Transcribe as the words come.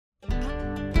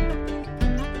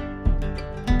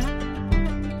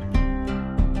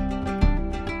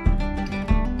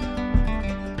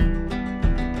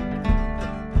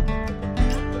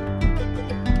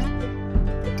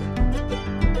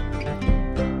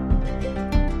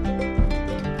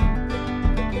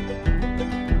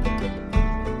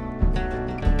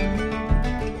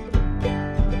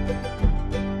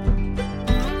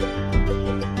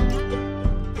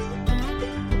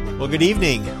Good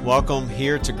evening. Welcome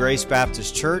here to Grace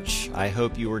Baptist Church. I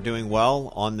hope you are doing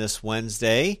well on this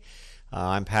Wednesday.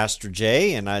 I'm Pastor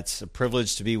Jay, and it's a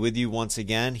privilege to be with you once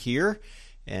again here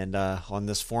and on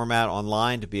this format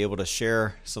online to be able to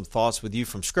share some thoughts with you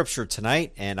from Scripture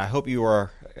tonight. And I hope you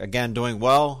are, again, doing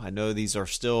well. I know these are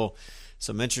still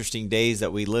some interesting days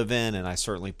that we live in, and I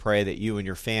certainly pray that you and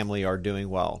your family are doing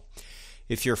well.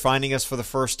 If you're finding us for the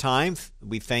first time,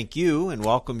 we thank you and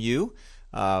welcome you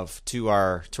to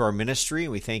our ministry.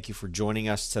 We thank you for joining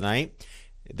us tonight.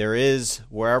 There is,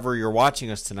 wherever you're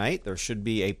watching us tonight, there should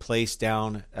be a place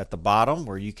down at the bottom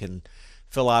where you can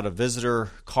fill out a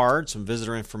visitor card, some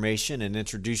visitor information, and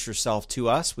introduce yourself to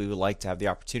us. We would like to have the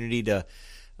opportunity to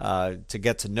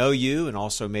get to know you and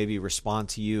also maybe respond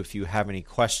to you if you have any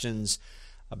questions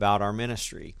about our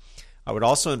ministry. I would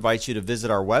also invite you to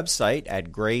visit our website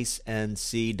at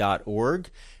gracenc.org.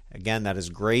 Again, that is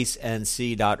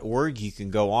gracenc.org. You can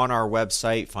go on our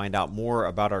website, find out more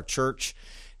about our church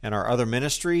and our other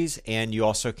ministries, and you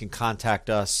also can contact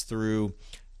us through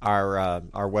our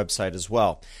website as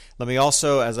well. Let me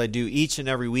also, as I do each and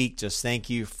every week, just thank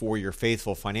you for your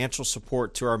faithful financial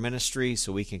support to our ministry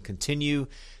so we can continue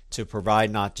to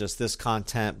provide not just this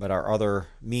content, but our other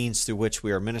means through which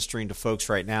we are ministering to folks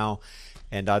right now.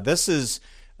 And this has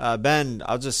been,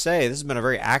 I'll just say, this has been a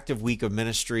very active week of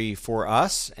ministry for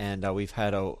us, and we've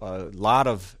had a lot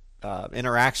of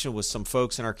interaction with some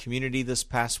folks in our community this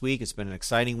past week. It's been an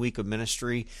exciting week of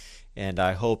ministry, and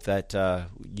I hope that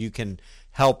you can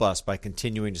help us by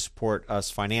continuing to support us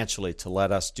financially to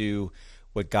let us do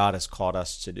what God has called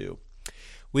us to do.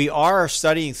 We are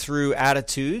studying through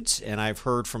attitudes, and I've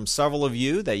heard from several of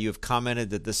you that you have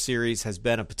commented that this series has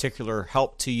been a particular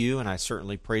help to you, and I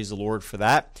certainly praise the Lord for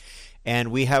that.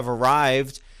 And we have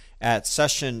arrived at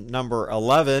session number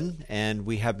 11, and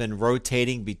we have been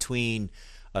rotating between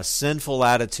a sinful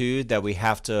attitude that we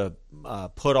have to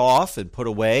put off and put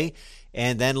away,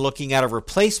 and then looking at a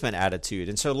replacement attitude.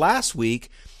 And so last week,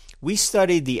 we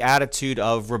studied the attitude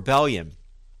of rebellion,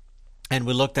 and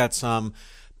we looked at some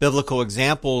biblical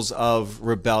examples of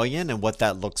rebellion and what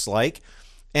that looks like.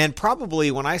 And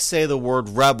probably when I say the word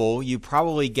rebel, you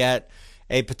probably get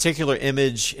a particular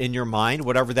image in your mind,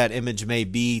 whatever that image may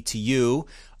be to you,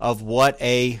 of what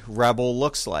a rebel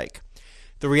looks like.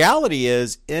 The reality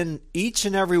is, in each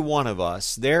and every one of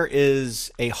us, there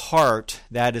is a heart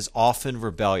that is often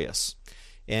rebellious.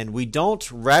 And we don't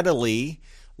readily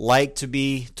like to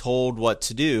be told what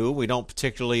to do. We don't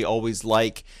particularly always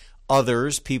like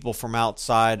others, people from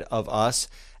outside of us,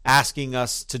 asking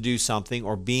us to do something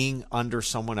or being under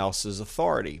someone else's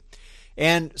authority.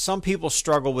 And some people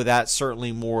struggle with that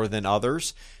certainly more than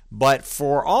others. But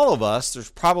for all of us,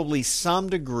 there's probably some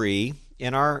degree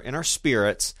in our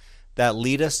spirits that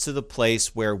lead us to the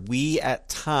place where we at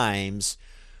times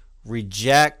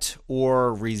reject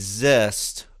or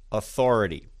resist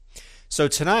authority. So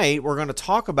tonight we're going to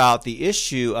talk about the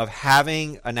issue of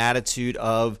having an attitude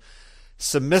of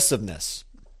submissiveness.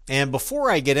 And before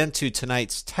I get into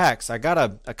tonight's text, I got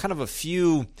a kind of a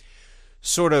few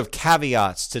sort of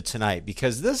caveats to tonight,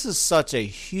 because this is such a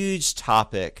huge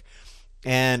topic,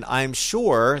 and I'm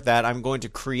sure that I'm going to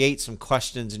create some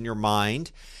questions in your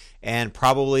mind, and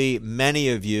probably many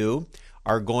of you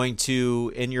are going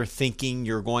to, in your thinking,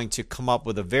 you're going to come up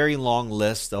with a very long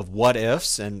list of what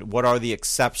ifs and what are the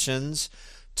exceptions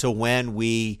to when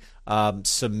we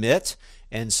submit.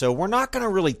 And so we're not going to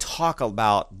really talk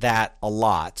about that a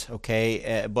lot,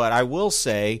 okay? But I will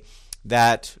say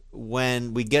that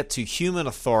when we get to human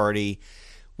authority,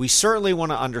 we certainly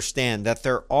want to understand that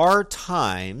there are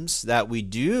times that we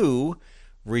do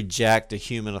reject a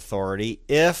human authority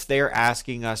if they're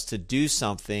asking us to do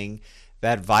something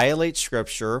that violates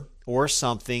Scripture or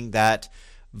something that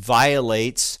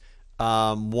violates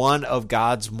one of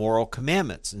God's moral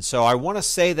commandments. And so I want to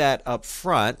say that up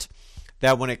front,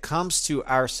 that when it comes to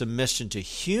our submission to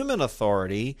human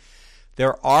authority,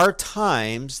 there are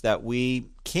times that we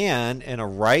can, in a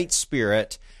right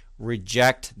spirit,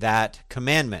 reject that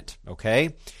commandment,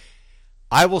 okay?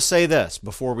 I will say this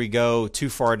before we go too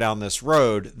far down this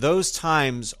road. Those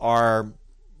times are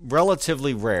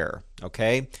relatively rare,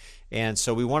 okay? And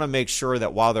so we want to make sure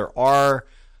that while there are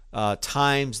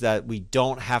times that we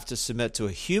don't have to submit to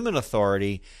a human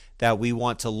authority, that we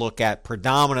want to look at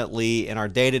predominantly in our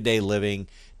day-to-day living,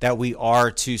 that we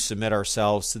are to submit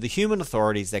ourselves to the human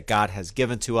authorities that God has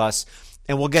given to us.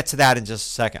 And we'll get to that in just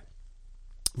a second.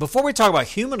 Before we talk about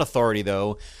human authority,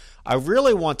 though, I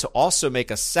really want to also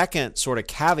make a second sort of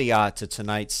caveat to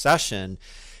tonight's session,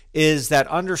 is that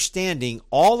understanding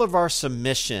all of our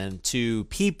submission to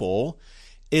people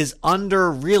is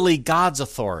under really God's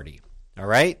authority. All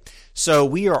right? So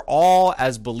we are all,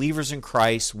 as believers in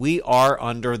Christ, we are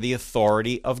under the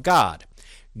authority of God.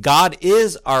 God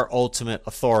is our ultimate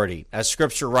authority. As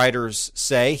scripture writers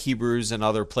say, Hebrews and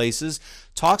other places,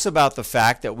 talks about the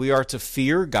fact that we are to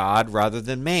fear God rather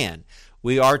than man.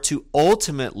 We are to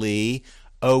ultimately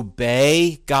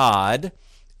obey God,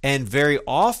 and very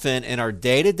often in our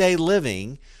day-to-day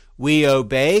living, we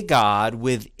obey God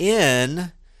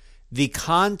within the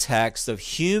context of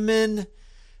human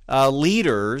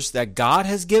leaders that God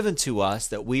has given to us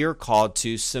that we are called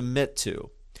to submit to.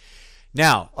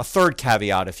 Now, a third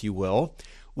caveat, if you will,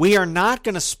 we are not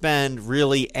going to spend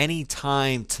really any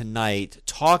time tonight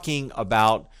talking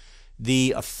about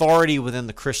the authority within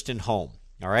the Christian home.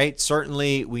 All right?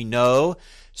 Certainly, we know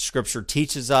Scripture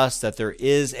teaches us that there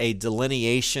is a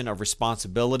delineation of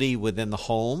responsibility within the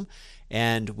home,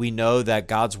 and we know that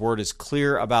God's Word is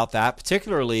clear about that,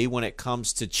 particularly when it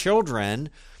comes to children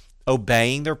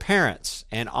obeying their parents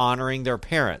and honoring their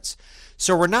parents.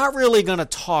 So we're not really going to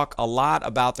talk a lot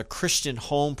about the Christian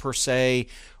home per se.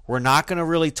 We're not going to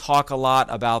really talk a lot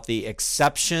about the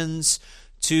exceptions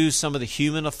to some of the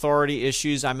human authority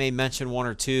issues. I may mention one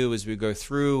or two as we go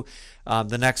through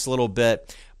the next little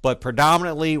bit. But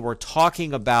predominantly, we're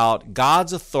talking about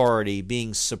God's authority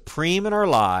being supreme in our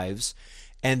lives.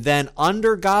 And then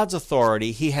under God's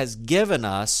authority, He has given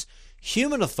us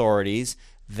human authorities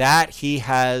that He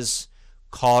has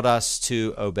called us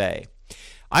to obey.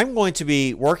 I'm going to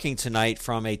be working tonight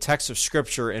from a text of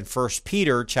Scripture in 1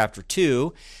 Peter chapter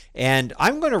 2, and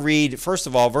I'm going to read, first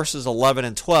of all, verses 11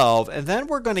 and 12, and then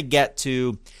we're going to get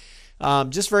to,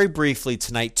 just very briefly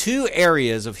tonight, two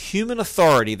areas of human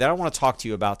authority that I want to talk to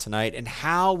you about tonight and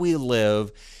how we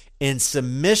live in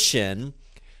submission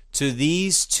to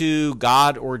these two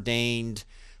God-ordained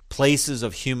places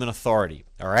of human authority,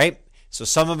 all right? So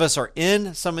some of us are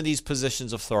in some of these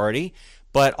positions of authority,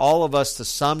 but all of us to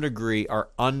some degree are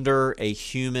under a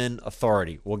human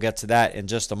authority. We'll get to that in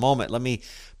just a moment. Let me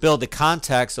build the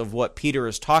context of what Peter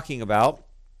is talking about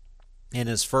in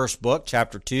his first book,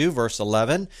 chapter 2, verse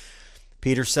 11.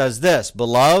 Peter says this,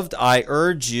 "Beloved, I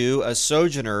urge you as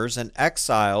sojourners and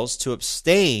exiles to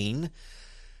abstain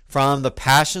from the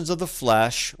passions of the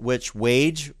flesh which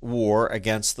wage war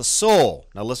against the soul."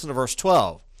 Now listen to verse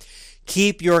 12.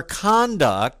 "Keep your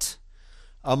conduct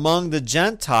among the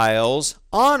Gentiles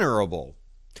honorable."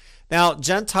 Now,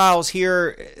 Gentiles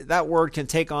here, that word can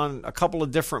take on a couple of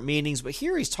different meanings, but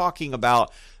here he's talking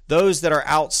about those that are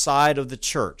outside of the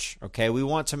church. Okay, we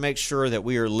want to make sure that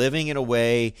we are living in a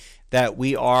way that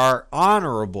we are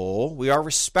honorable, we are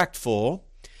respectful.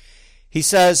 He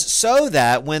says, "So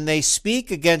that when they speak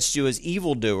against you as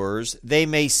evildoers, they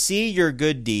may see your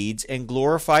good deeds and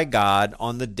glorify God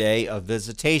on the day of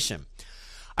visitation."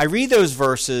 I read those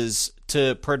verses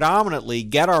to predominantly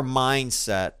get our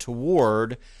mindset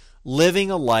toward living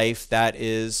a life that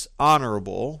is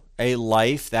honorable, a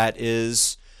life that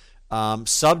is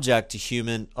subject to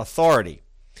human authority.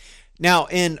 Now,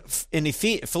 in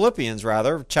Philippians,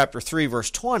 chapter 3,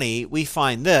 verse 20, we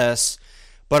find this,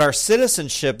 "But our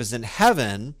citizenship is in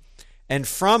heaven, and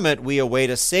from it we await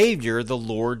a Savior, the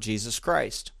Lord Jesus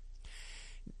Christ."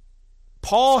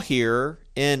 Paul here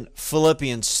in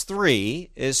Philippians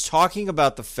 3 is talking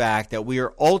about the fact that we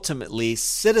are ultimately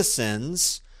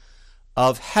citizens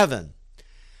of heaven.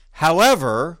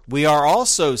 However, we are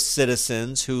also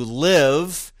citizens who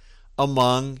live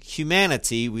among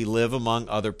humanity. We live among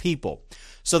other people.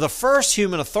 So the first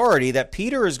human authority that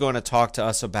Peter is going to talk to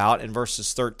us about in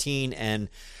verses 13 and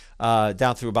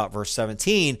down through about verse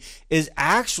 17 is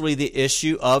actually the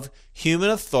issue of human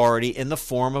authority in the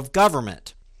form of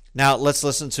government. Now, let's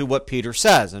listen to what Peter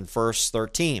says in verse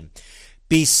 13.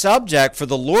 "Be subject for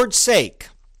the Lord's sake,"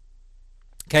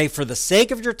 okay, for the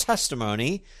sake of your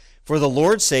testimony, for the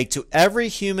Lord's sake, to every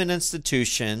human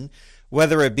institution,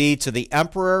 whether it be to the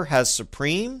emperor as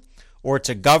supreme, or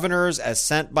to governors as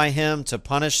sent by him to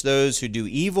punish those who do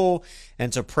evil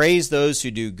and to praise those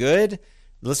who do good.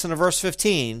 Listen to verse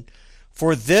 15.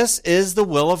 "For this is the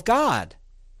will of God,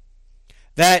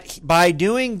 that by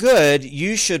doing good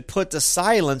you should put to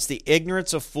silence the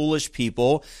ignorance of foolish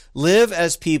people, live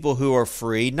as people who are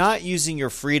free, not using your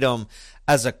freedom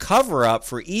as a cover-up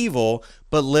for evil,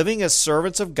 but living as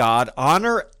servants of God,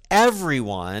 honor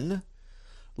everyone,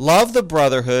 love the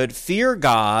brotherhood, fear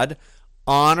God,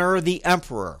 honor the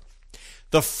emperor."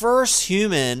 The first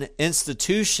human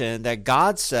institution that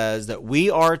God says that we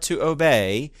are to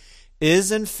obey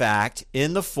is, in fact,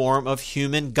 in the form of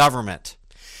human government.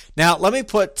 Now, let me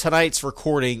put tonight's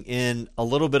recording in a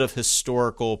little bit of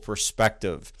historical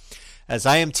perspective. As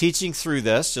I am teaching through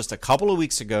this, just a couple of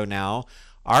weeks ago now,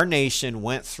 our nation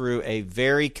went through a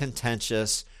very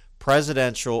contentious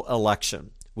presidential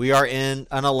election. We are in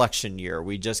an election year.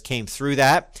 We just came through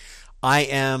that. I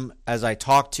am, as I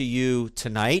talk to you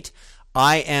tonight,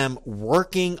 I am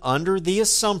working under the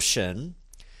assumption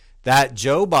that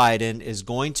Joe Biden is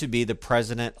going to be the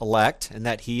president-elect and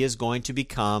that he is going to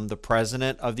become the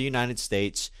president of the United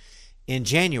States in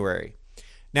January.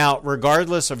 Now,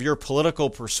 regardless of your political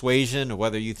persuasion, or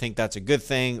whether you think that's a good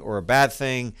thing or a bad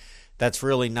thing, that's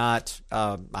really not,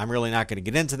 I'm really not going to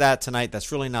get into that tonight.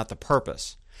 That's really not the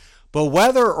purpose. But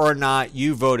whether or not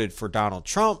you voted for Donald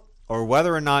Trump or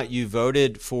whether or not you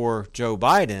voted for Joe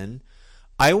Biden,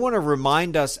 I want to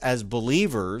remind us as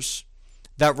believers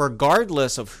that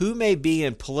regardless of who may be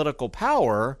in political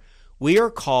power, we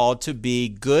are called to be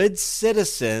good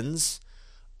citizens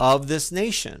of this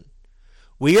nation.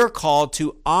 We are called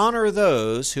to honor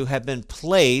those who have been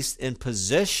placed in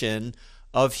position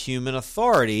of human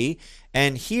authority.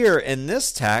 And here in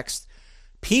this text,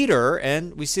 Peter,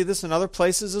 and we see this in other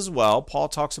places as well, Paul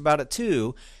talks about it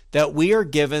too, that we are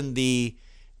given the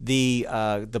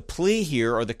plea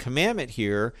here, or the commandment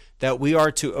here, that we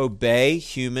are to obey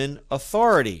human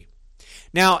authority.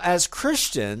 Now, as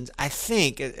Christians, I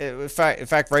think, in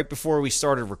fact, right before we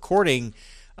started recording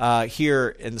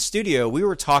here in the studio, we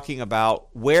were talking about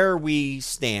where we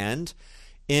stand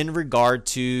in regard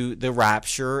to the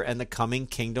rapture and the coming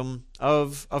kingdom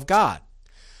of God.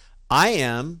 I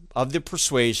am of the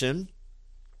persuasion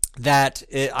that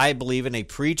I believe in a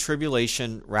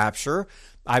pre-tribulation rapture.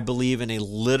 I believe in a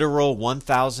literal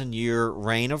 1,000-year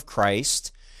reign of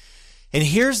Christ. And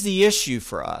here's the issue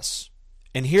for us.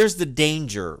 And here's the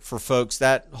danger for folks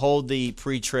that hold the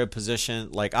pre-trib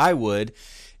position like I would,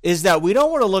 is that we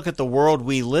don't want to look at the world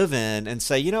we live in and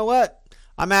say, you know what?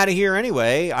 I'm out of here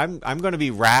anyway. I'm going to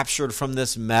be raptured from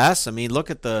this mess. I mean,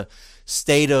 look at the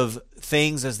state of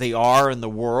things as they are in the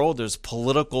world. There's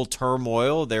political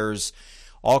turmoil. There's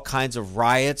all kinds of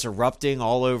riots erupting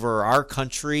all over our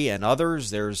country and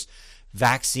others. There's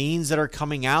vaccines that are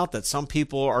coming out that some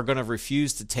people are going to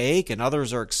refuse to take, and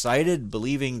others are excited,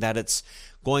 believing that it's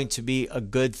going to be a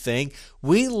good thing.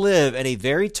 We live in a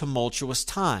very tumultuous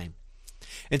time.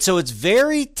 And so it's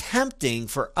very tempting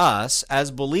for us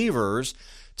as believers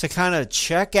to kind of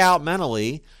check out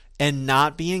mentally and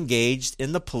not be engaged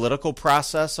in the political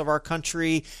process of our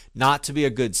country, not to be a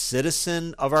good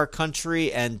citizen of our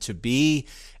country, and to be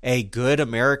a good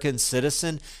American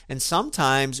citizen. And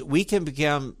sometimes we can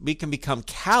become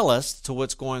calloused to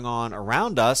what's going on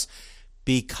around us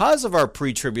because of our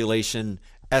pre-tribulation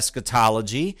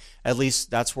eschatology. At least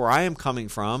that's where I am coming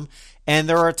from. And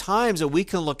there are times that we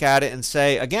can look at it and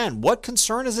say, again, what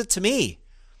concern is it to me?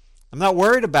 I'm not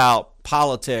worried about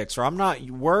politics, or I'm not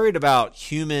worried about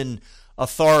human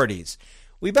authorities.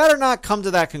 We better not come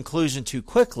to that conclusion too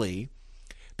quickly,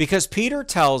 because Peter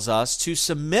tells us to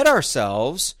submit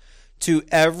ourselves to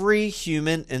every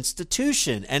human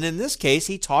institution. And in this case,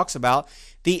 he talks about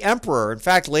the emperor. In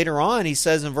fact, later on, he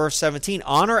says in verse 17,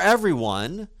 honor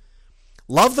everyone,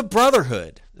 love the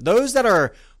brotherhood, those that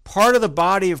are part of the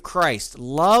body of Christ,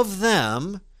 love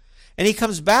them. And he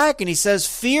comes back and he says,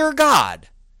 fear God.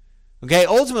 Okay,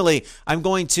 ultimately, I'm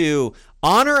going to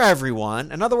honor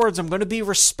everyone. In other words, I'm going to be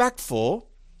respectful.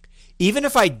 Even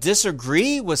if I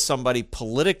disagree with somebody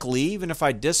politically, even if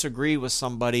I disagree with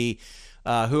somebody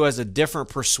who has a different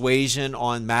persuasion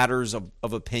on matters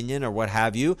of opinion or what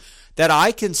have you, that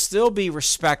I can still be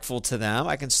respectful to them.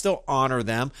 I can still honor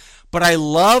them. But I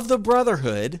love the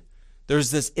brotherhood.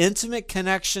 There's this intimate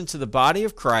connection to the body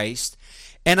of Christ.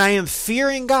 And I am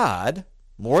fearing God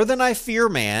more than I fear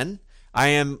man.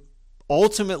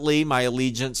 Ultimately, my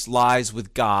allegiance lies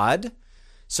with God.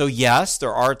 So yes,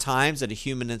 there are times that a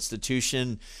human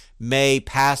institution may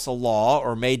pass a law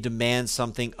or may demand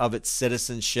something of its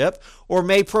citizenship or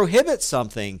may prohibit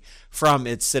something from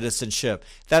its citizenship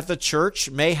that the church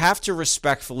may have to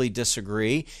respectfully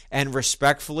disagree and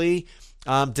respectfully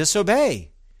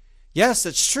disobey. Yes,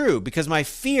 that's true, because my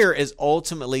fear is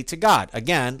ultimately to God.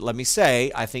 Again, let me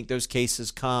say, I think those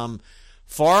cases come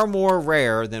far more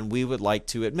rare than we would like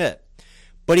to admit.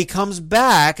 But he comes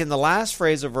back, and the last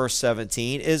phrase of verse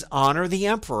 17 is honor the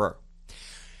emperor.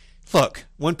 Look,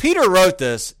 when Peter wrote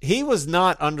this, he was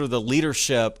not under the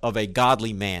leadership of a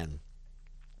godly man.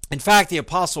 In fact, the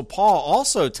Apostle Paul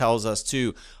also tells us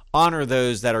to honor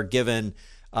those that are given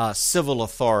civil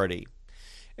authority.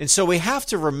 And so we have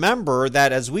to remember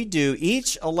that as we do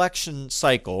each election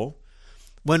cycle,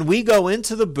 when we go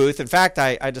into the booth, in fact,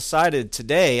 I decided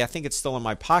today, I think it's still in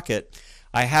my pocket,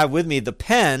 I have with me the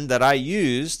pen that I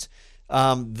used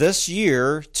this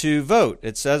year to vote.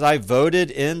 It says I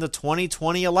voted in the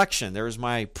 2020 election. There's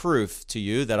my proof to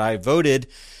you that I voted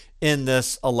in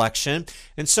this election.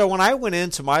 And so when I went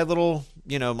into my little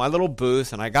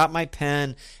booth and I got my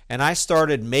pen and I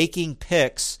started making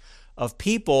picks of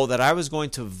people that I was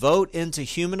going to vote into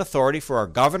human authority for our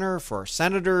governor, for our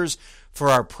senators, for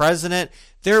our president,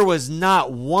 there was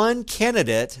not one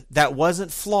candidate that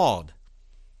wasn't flawed.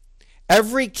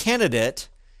 Every candidate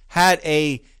had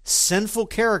a sinful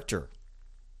character.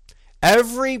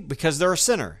 Because they're a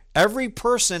sinner. Every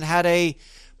person had a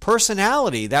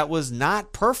personality that was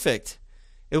not perfect.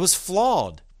 It was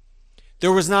flawed.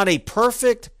 There was not a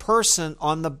perfect person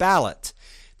on the ballot.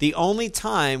 The only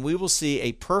time we will see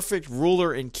a perfect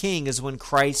ruler and king is when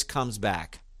Christ comes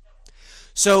back.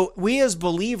 So we as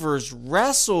believers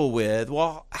wrestle with,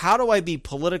 well, how do I be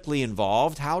politically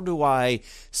involved? How do I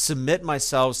submit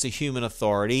myself to human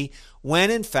authority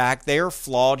when in fact they are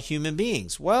flawed human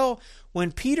beings? Well,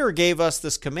 when Peter gave us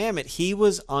this commandment, he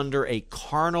was under a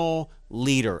carnal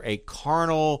leader, a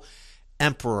carnal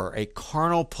emperor, a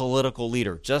carnal political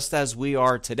leader, just as we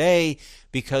are today,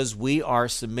 because we are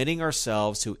submitting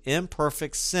ourselves to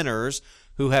imperfect sinners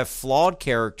who have flawed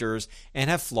characters and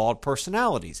have flawed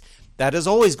personalities. That is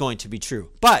always going to be true.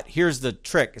 But here's the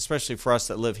trick, especially for us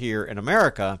that live here in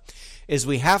America, is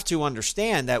we have to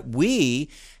understand that we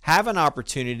have an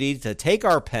opportunity to take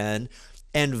our pen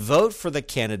and vote for the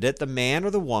candidate, the man or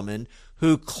the woman,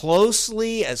 who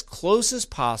as close as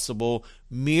possible,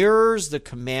 mirrors the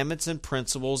commandments and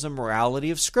principles and morality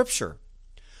of Scripture.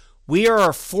 We are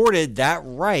afforded that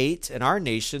right in our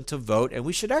nation to vote, and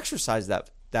we should exercise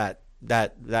that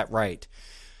right.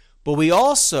 But we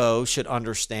also should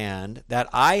understand that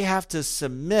I have to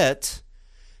submit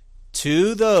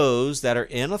to those that are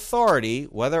in authority,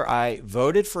 whether I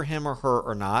voted for him or her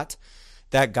or not,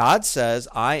 that God says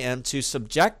I am to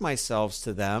subject myself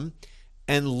to them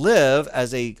and live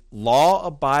as a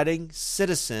law-abiding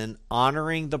citizen,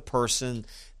 honoring the person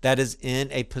that is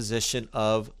in a position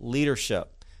of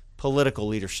leadership, political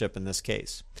leadership in this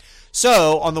case.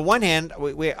 So, on the one hand,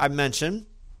 I mentioned,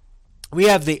 we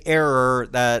have the error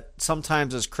that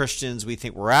sometimes as Christians we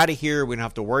think we're out of here, we don't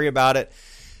have to worry about it.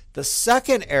 The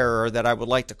second error that I would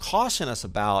like to caution us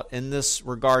about in this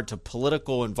regard to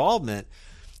political involvement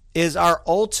is our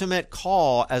ultimate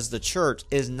call as the church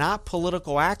is not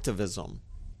political activism.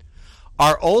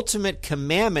 Our ultimate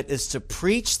commandment is to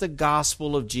preach the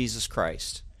gospel of Jesus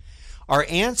Christ. Our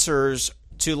answers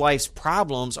to life's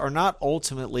problems are not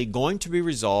ultimately going to be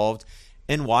resolved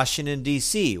in Washington,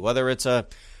 D.C., whether it's a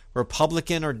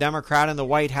Republican or Democrat in the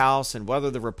White House, and whether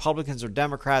the Republicans or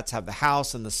Democrats have the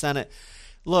House and the Senate.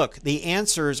 Look, the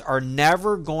answers are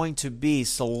never going to be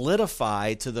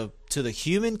solidified to the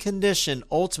human condition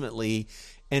ultimately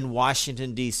in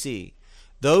Washington, D.C.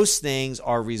 Those things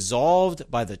are resolved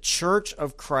by the Church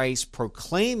of Christ,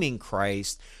 proclaiming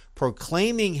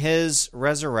his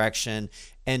resurrection,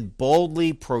 and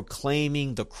boldly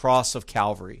proclaiming the cross of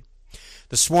Calvary.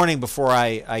 This morning, before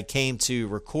I came to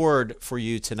record for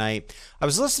you tonight, I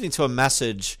was listening to a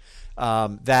message I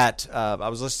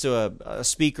was listening to a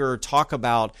speaker talk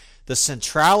about the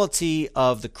centrality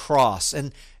of the cross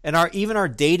and our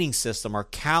dating system, our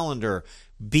calendar,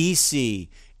 BC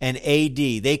and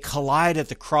AD. They collide at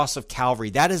the cross of Calvary.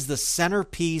 That is the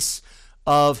centerpiece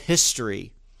of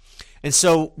history. And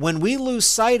so when we lose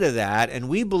sight of that and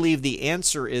we believe the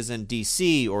answer is in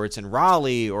DC or it's in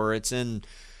Raleigh or it's in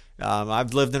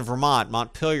I've lived in Vermont.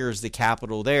 Montpelier is the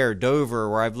capital there. Dover,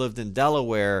 where I've lived in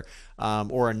Delaware,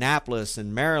 or Annapolis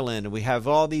in Maryland. And we have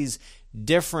all these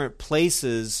different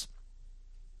places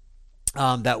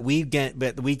that we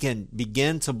can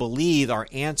begin to believe our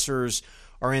answers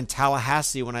are in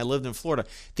Tallahassee when I lived in Florida.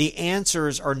 The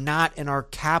answers are not in our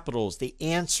capitals. The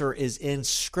answer is in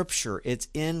Scripture. It's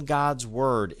in God's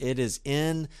Word. It is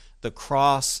in the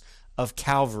cross of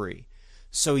Calvary.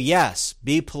 So yes,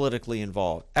 be politically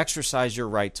involved. Exercise your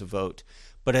right to vote.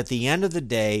 But at the end of the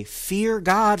day, fear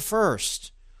God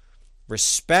first.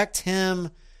 Respect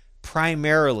Him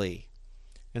primarily.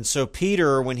 And so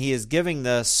Peter, when he is giving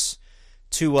this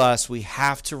to us, we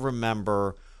have to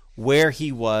remember where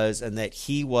he was and that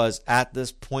he was at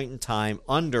this point in time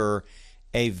under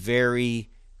a very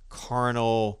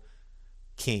carnal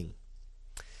king.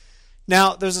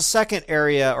 Now, there's a second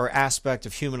area or aspect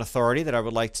of human authority that I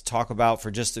would like to talk about for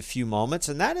just a few moments,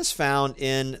 and that is found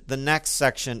in the next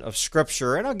section of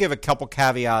Scripture. And I'll give a couple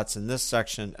caveats in this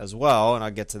section as well, and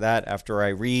I'll get to that after I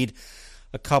read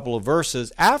a couple of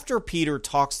verses. After Peter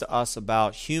talks to us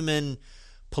about human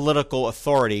political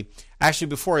authority, actually,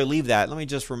 before I leave that, let me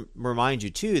just remind you,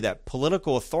 too, that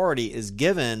political authority is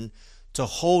given to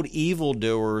hold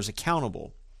evildoers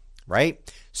accountable,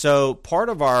 right? So part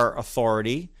of our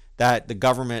authority that the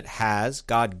government has,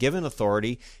 God-given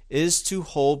authority, is to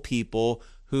hold people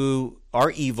who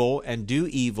are evil and do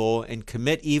evil and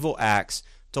commit evil acts,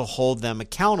 to hold them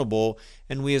accountable.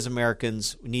 And we as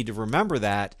Americans need to remember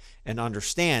that and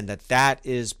understand that that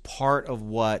is part of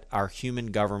what our human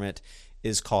government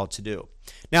is called to do.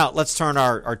 Now, let's turn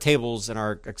our tables and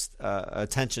our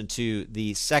attention to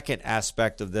the second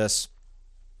aspect of this,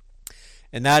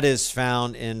 and that is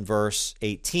found in verse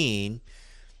 18.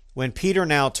 When Peter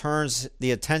now turns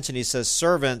the attention, he says,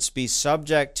 "Servants, be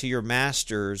subject to your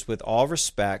masters with all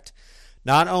respect.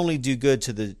 Not only do good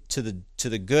to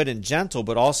the good and gentle,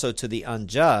 but also to the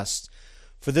unjust.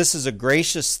 For this is a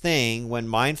gracious thing when,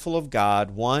 mindful of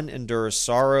God, one endures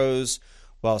sorrows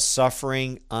while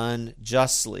suffering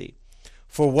unjustly.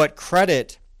 For what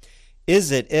credit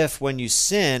is it if, when you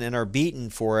sin and are beaten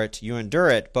for it, you endure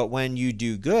it? But when you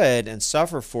do good and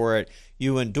suffer for it,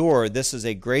 you endure. This is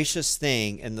a gracious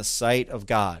thing in the sight of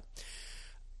God."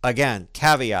 Again,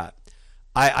 caveat.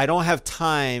 I don't have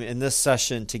time in this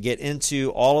session to get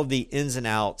into all of the ins and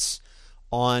outs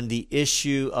on the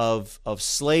issue of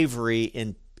slavery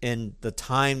in the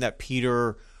time that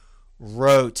Peter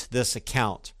wrote this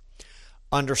account.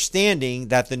 Understanding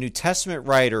that the New Testament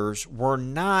writers were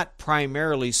not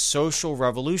primarily social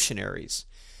revolutionaries.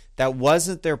 That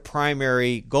wasn't their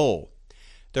primary goal.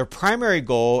 Their primary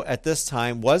goal at this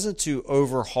time wasn't to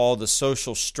overhaul the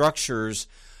social structures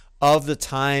of the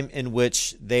time in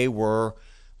which they were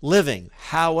living.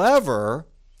 However,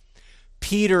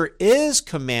 Peter is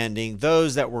commanding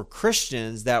those that were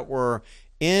Christians that were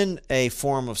in a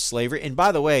form of slavery. And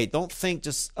by the way, don't think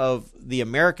just of the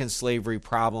American slavery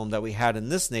problem that we had in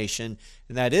this nation,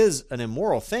 and that is an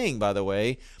immoral thing, by the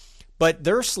way. But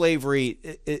their slavery,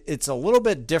 it's a little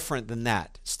bit different than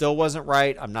that. Still wasn't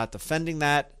right. I'm not defending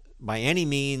that by any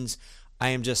means. I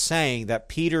am just saying that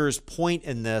Peter's point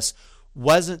in this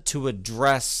wasn't to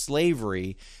address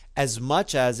slavery as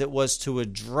much as it was to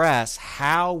address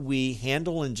how we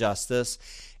handle injustice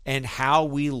and how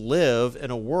we live in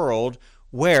a world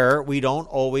where we don't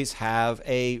always have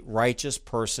a righteous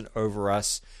person over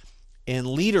us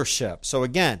in leadership. So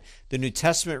again, the New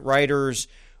Testament writers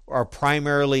are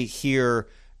primarily here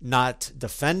not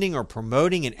defending or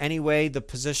promoting in any way the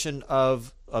position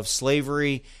of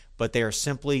slavery, but they are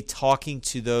simply talking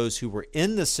to those who were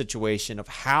in the situation of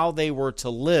how they were to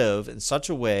live in such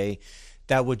a way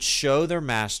that would show their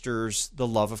masters the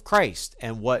love of Christ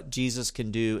and what Jesus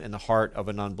can do in the heart of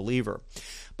an unbeliever.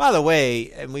 By the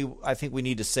way, and I think we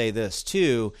need to say this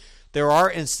too, there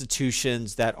are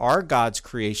institutions that are God's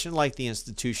creation, like the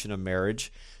institution of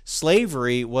marriage.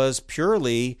 Slavery was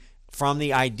purely from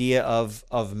the idea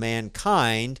of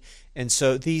mankind, and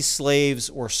so these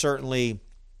slaves were certainly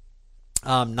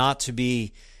not to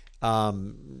be,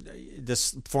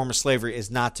 this form of slavery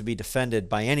is not to be defended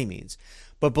by any means.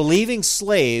 But believing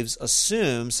slaves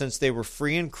assume, since they were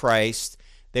free in Christ,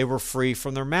 they were free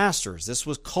from their masters. This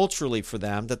was culturally for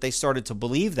them that they started to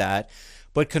believe that.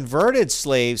 But converted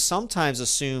slaves sometimes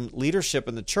assumed leadership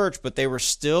in the church, but they were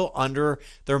still under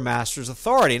their master's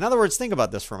authority. In other words, think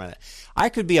about this for a minute. I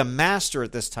could be a master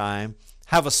at this time,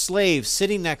 have a slave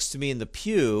sitting next to me in the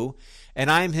pew, and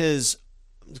I'm his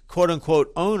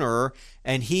quote-unquote owner,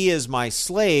 and he is my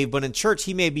slave, but in church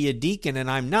he may be a deacon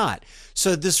and I'm not.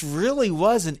 So this really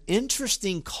was an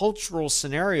interesting cultural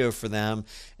scenario for them.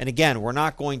 And again, we're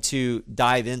not going to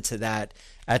dive into that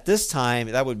at this time.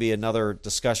 That would be another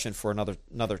discussion for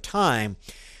another time.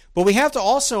 But we have to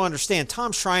also understand,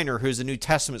 Tom Schreiner, who's a New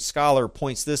Testament scholar,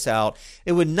 points this out.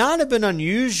 It would not have been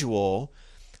unusual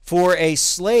for a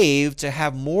slave to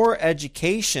have more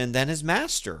education than his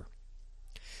master.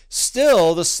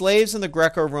 Still, the slaves in the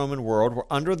Greco-Roman world were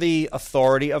under the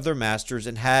authority of their masters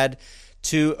and had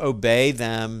to obey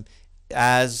them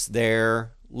as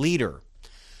their leader.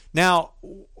 Now,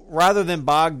 rather than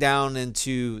bog down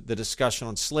into the discussion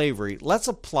on slavery, let's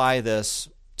apply this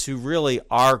to really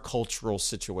our cultural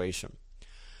situation.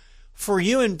 For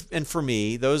you and for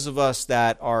me, those of us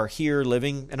that are here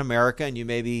living in America, and you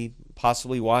may be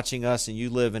possibly watching us and you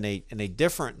live in a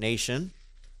different nation,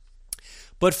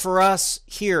 but for us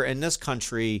here in this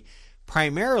country,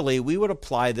 primarily we would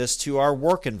apply this to our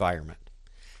work environment.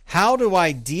 How do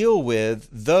I deal with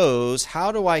those?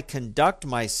 How do I conduct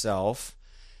myself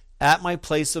at my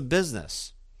place of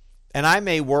business? And I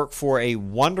may work for a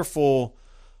wonderful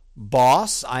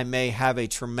boss. I may have a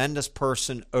tremendous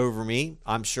person over me.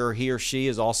 I'm sure he or she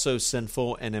is also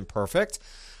sinful and imperfect.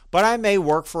 But I may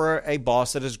work for a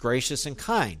boss that is gracious and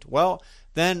kind. Well,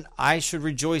 then I should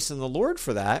rejoice in the Lord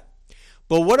for that.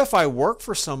 But what if I work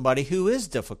for somebody who is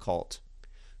difficult,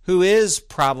 who is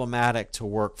problematic to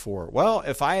work for? Well,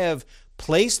 if I have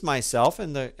placed myself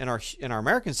in our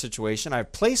American situation,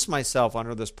 I've placed myself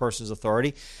under this person's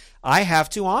authority. I have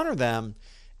to honor them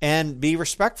and be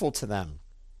respectful to them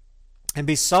and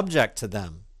be subject to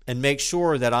them and make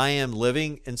sure that I am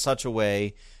living in such a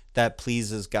way that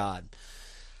pleases God.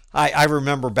 I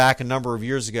remember back a number of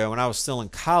years ago when I was still in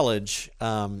college,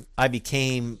 I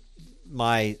became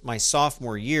my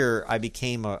sophomore year, I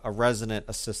became a resident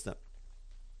assistant.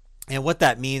 And what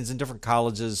that means in different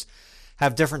colleges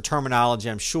have different terminology,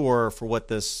 I'm sure, for what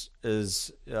this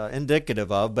is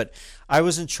indicative of. But I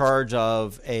was in charge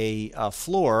of a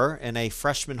floor in a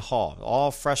freshman hall,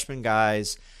 all freshman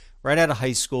guys right out of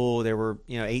high school. They were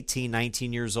 18,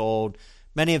 19 years old.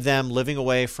 Many of them living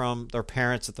away from their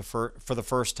parents for the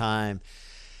first time.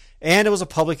 And it was a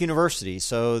public university,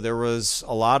 so there was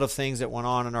a lot of things that went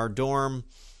on in our dorm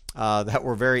that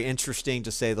were very interesting,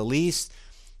 to say the least.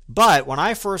 But when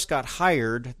I first got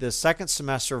hired, the second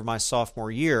semester of my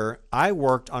sophomore year, I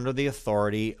worked under the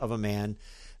authority of a man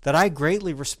that I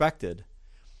greatly respected.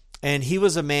 And he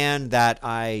was a man that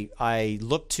I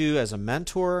looked to as a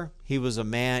mentor. He was a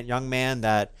young man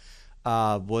that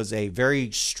was a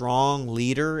very strong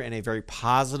leader and a very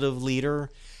positive leader.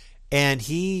 And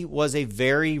he was a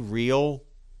very real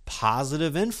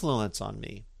positive influence on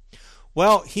me.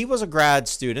 Well, he was a grad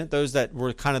student. Those that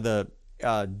were kind of the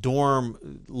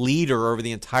dorm leader over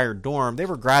the entire dorm, they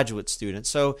were graduate students.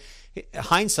 So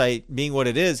hindsight being what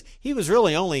it is, he was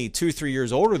really only 2-3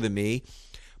 years older than me,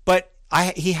 but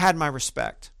he had my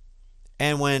respect.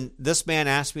 And when this man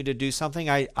asked me to do something,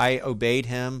 I obeyed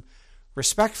him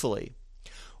respectfully.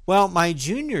 Well, my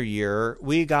junior year,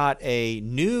 we got a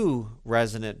new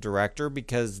resident director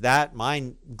because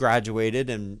mine graduated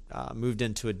and moved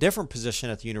into a different position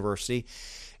at the university.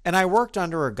 And I worked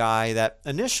under a guy that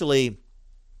initially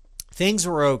things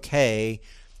were okay,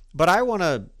 but I want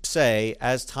to say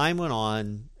as time went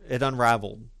on, it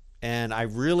unraveled. And I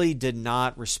really did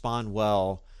not respond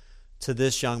well to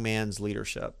this young man's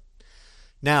leadership.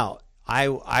 Now, I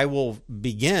will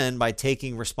begin by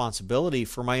taking responsibility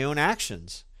for my own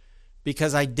actions,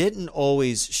 because I didn't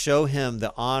always show him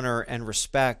the honor and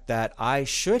respect that I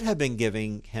should have been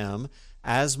giving him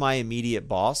as my immediate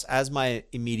boss, as my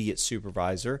immediate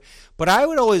supervisor. But I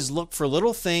would always look for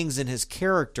little things in his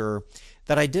character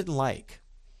that I didn't like,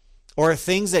 or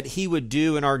things that he would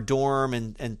do in our dorm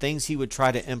and things he would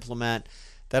try to implement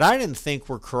that I didn't think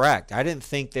were correct. I didn't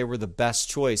think they were the best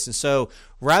choice. And so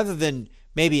rather than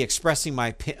maybe expressing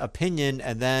my opinion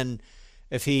and then,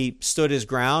 if he stood his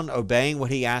ground, obeying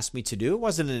what he asked me to do, it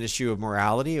wasn't an issue of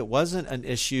morality. It wasn't an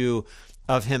issue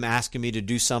of him asking me to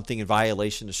do something in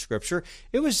violation of Scripture.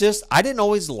 It was just, I didn't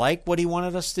always like what he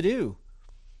wanted us to do.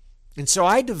 And so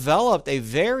I developed a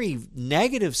very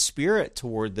negative spirit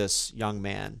toward this young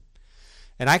man.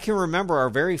 And I can remember our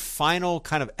very final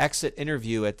kind of exit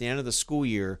interview at the end of the school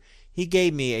year. He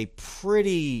gave me a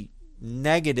pretty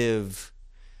negative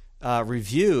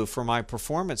review for my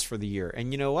performance for the year.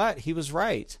 And you know what? He was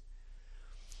right.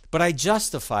 But I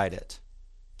justified it.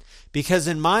 Because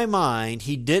in my mind,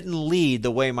 he didn't lead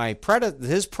the way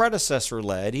his predecessor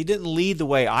led. He didn't lead the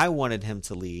way I wanted him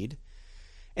to lead.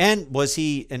 And was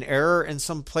he in error in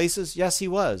some places? Yes, he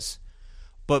was.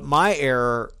 But my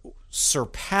error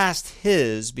surpassed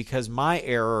his, because my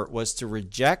error was to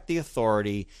reject the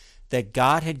authority that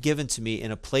God had given to me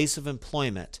in a place of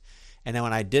employment. And then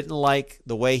when I didn't like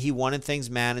the way he wanted things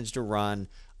managed or run,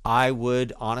 I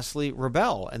would honestly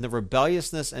rebel. And the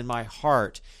rebelliousness in my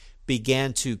heart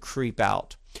began to creep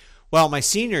out. Well, my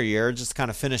senior year, just to kind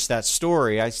of finish that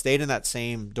story, I stayed in that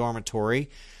same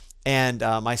dormitory. And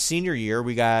my senior year,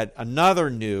 we got another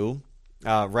new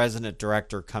resident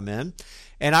director come in.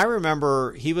 And I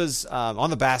remember he was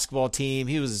on the basketball team.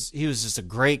 He was just a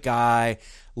great guy.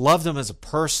 Loved him as a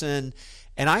person.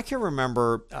 And I can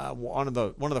remember one of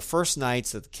the first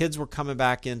nights that the kids were coming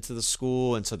back into the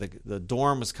school, and so the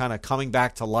dorm was kind of coming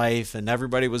back to life, and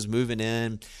everybody was moving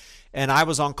in. And I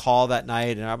was on call that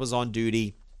night, and I was on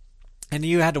duty. And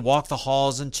you had to walk the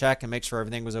halls and check and make sure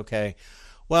everything was okay.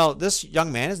 Well, this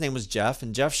young man, his name was Jeff,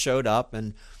 and Jeff showed up,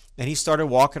 and he started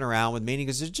walking around with me, and he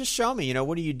goes, just show me,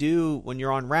 what do you do when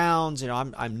you're on rounds?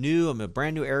 I'm new. I'm a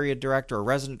brand new area director or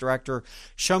resident director.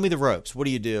 Show me the ropes. What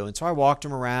do you do? And so I walked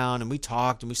him around, and we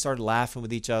talked, and we started laughing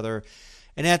with each other.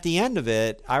 And at the end of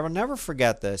it, I will never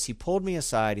forget this. He pulled me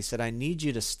aside. He said, I need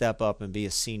you to step up and be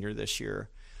a senior this year.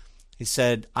 He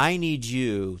said, I need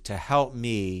you to help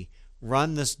me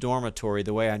run this dormitory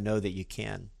the way I know that you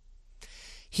can.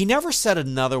 He never said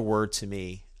another word to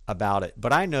me about it,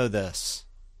 but I know this.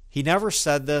 He never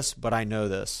said this, but I know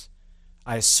this.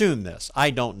 I assume this.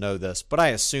 I don't know this, but I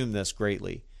assume this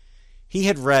greatly. He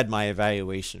had read my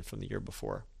evaluation from the year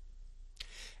before.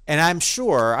 And I'm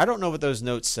sure, I don't know what those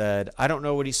notes said. I don't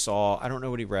know what he saw. I don't know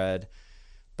what he read.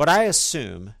 But I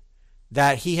assume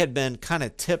that he had been kind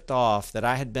of tipped off that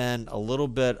I had been a little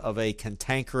bit of a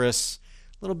cantankerous,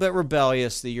 a little bit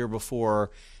rebellious the year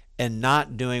before and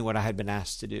not doing what I had been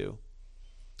asked to do.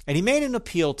 And he made an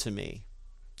appeal to me.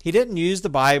 He didn't use the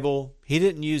Bible. He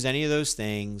didn't use any of those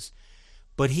things.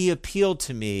 But he appealed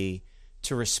to me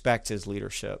to respect his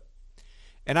leadership.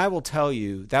 And I will tell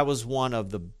you, that was one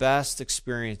of the best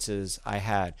experiences I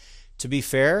had. To be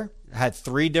fair, I had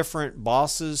 3 different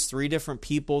bosses, 3 different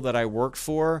people that I worked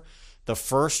for. The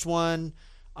first one,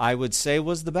 I would say,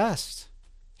 was the best.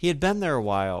 He had been there a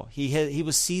while. He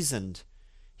was seasoned.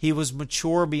 He was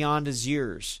mature beyond his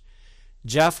years.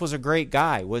 Jeff was a great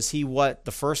guy. Was he what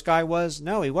the first guy was?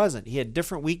 No, he wasn't. He had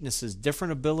different weaknesses,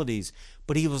 different abilities,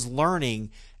 but he was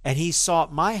learning, and he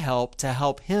sought my help to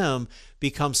help him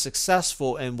become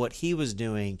successful in what he was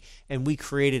doing, and we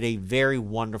created a very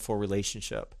wonderful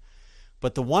relationship.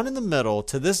 But the one in the middle,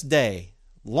 to this day,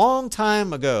 long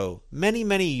time ago, many,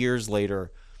 many years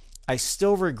later, I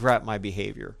still regret my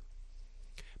behavior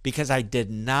because I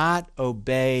did not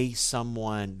obey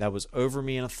someone that was over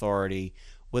me in authority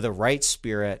with a right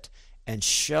spirit and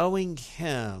showing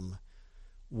him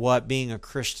what being a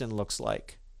Christian looks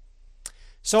like.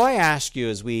 So I ask you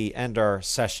as we end our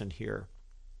session here,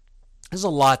 there's a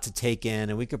lot to take in,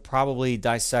 and we could probably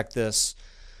dissect this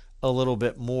a little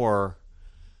bit more.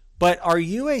 But are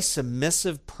you a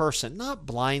submissive person? Not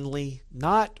blindly,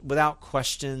 not without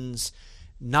questions,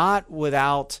 not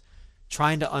without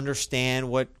trying to understand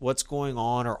what's going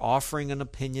on or offering an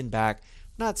opinion back.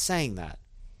 I'm not saying that.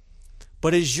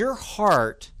 But is your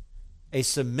heart a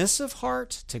submissive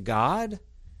heart to God,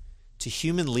 to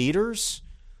human leaders?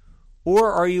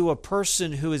 Or are you a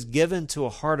person who is given to a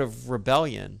heart of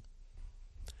rebellion?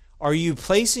 Are you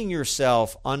placing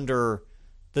yourself under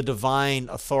the divine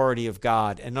authority of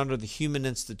God and under the human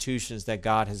institutions that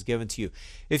God has given to you?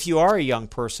 If you are a young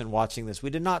person watching this,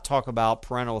 we did not talk about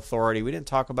parental authority. We didn't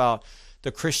talk about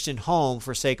the Christian home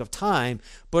for sake of time,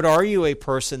 but are you a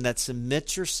person that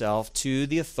submits yourself to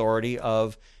the authority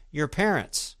of your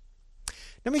parents?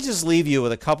 Let me just leave you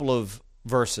with a couple of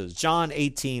verses. John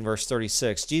 18, verse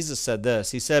 36, Jesus said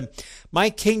this. He said, "My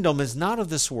kingdom is not of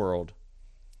this world.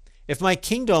 If my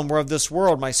kingdom were of this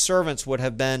world, my servants would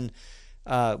have been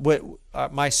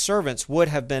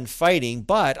fighting,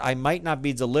 but I might not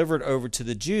be delivered over to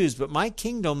the Jews. But my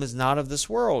kingdom is not of this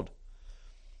world."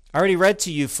 I already read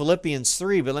to you Philippians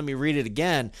 3, but let me read it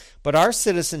again. "But our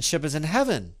citizenship is in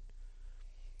heaven,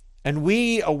 and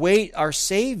we await our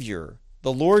Savior,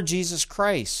 the Lord Jesus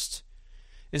Christ."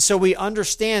 And so we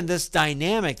understand this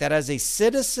dynamic that as a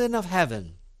citizen of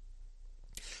heaven,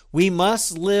 we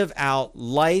must live out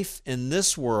life in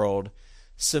this world,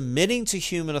 submitting to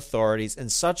human authorities in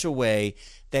such a way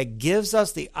that gives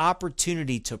us the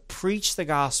opportunity to preach the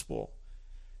gospel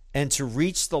and to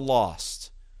reach the lost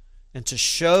and to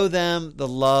show them the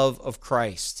love of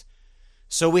Christ.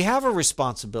 So we have a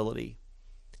responsibility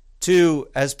to,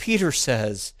 as Peter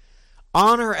says,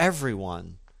 honor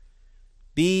everyone,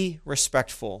 be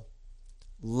respectful,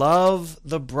 love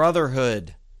the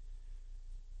brotherhood,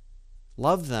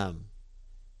 love them,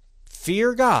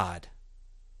 fear God,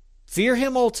 fear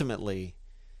him ultimately,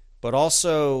 but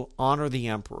also honor the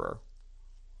emperor.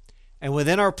 And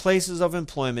within our places of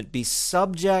employment, be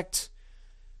subject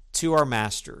to our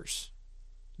masters,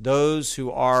 those who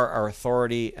are our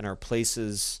authority in our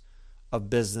places of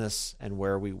business and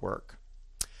where we work.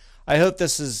 I hope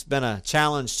this has been a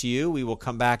challenge to you. We will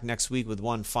come back next week with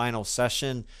one final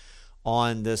session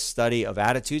on this study of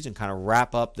attitudes and kind of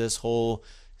wrap up this whole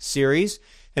series.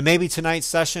 And maybe tonight's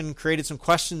session created some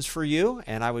questions for you,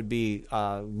 and I would be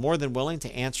more than willing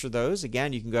to answer those.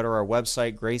 Again, you can go to our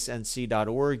website,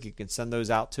 gracenc.org. You can send those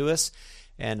out to us,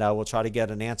 and we'll try to get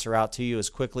an answer out to you as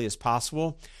quickly as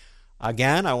possible.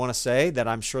 Again, I want to say that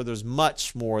I'm sure there's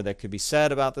much more that could be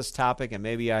said about this topic, and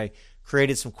maybe I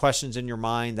created some questions in your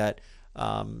mind that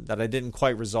I didn't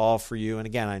quite resolve for you. And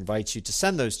again, I invite you to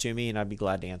send those to me, and I'd be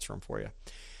glad to answer them for you.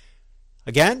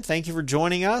 Again, thank you for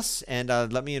joining us, and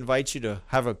let me invite you to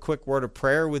have a quick word of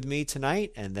prayer with me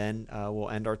tonight, and then we'll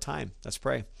end our time. Let's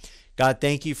pray. God,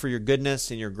 thank you for your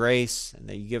goodness and your grace, and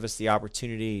that you give us the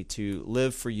opportunity to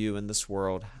live for you in this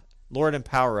world. Lord,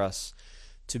 empower us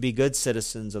to be good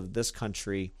citizens of this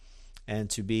country and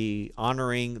to be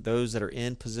honoring those that are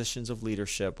in positions of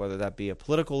leadership, whether that be a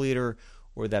political leader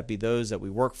or that be those that we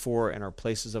work for in our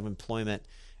places of employment,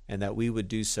 and that we would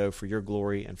do so for your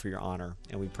glory and for your honor.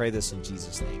 And we pray this in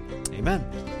Jesus' name. Amen.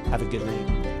 Have a good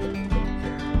night.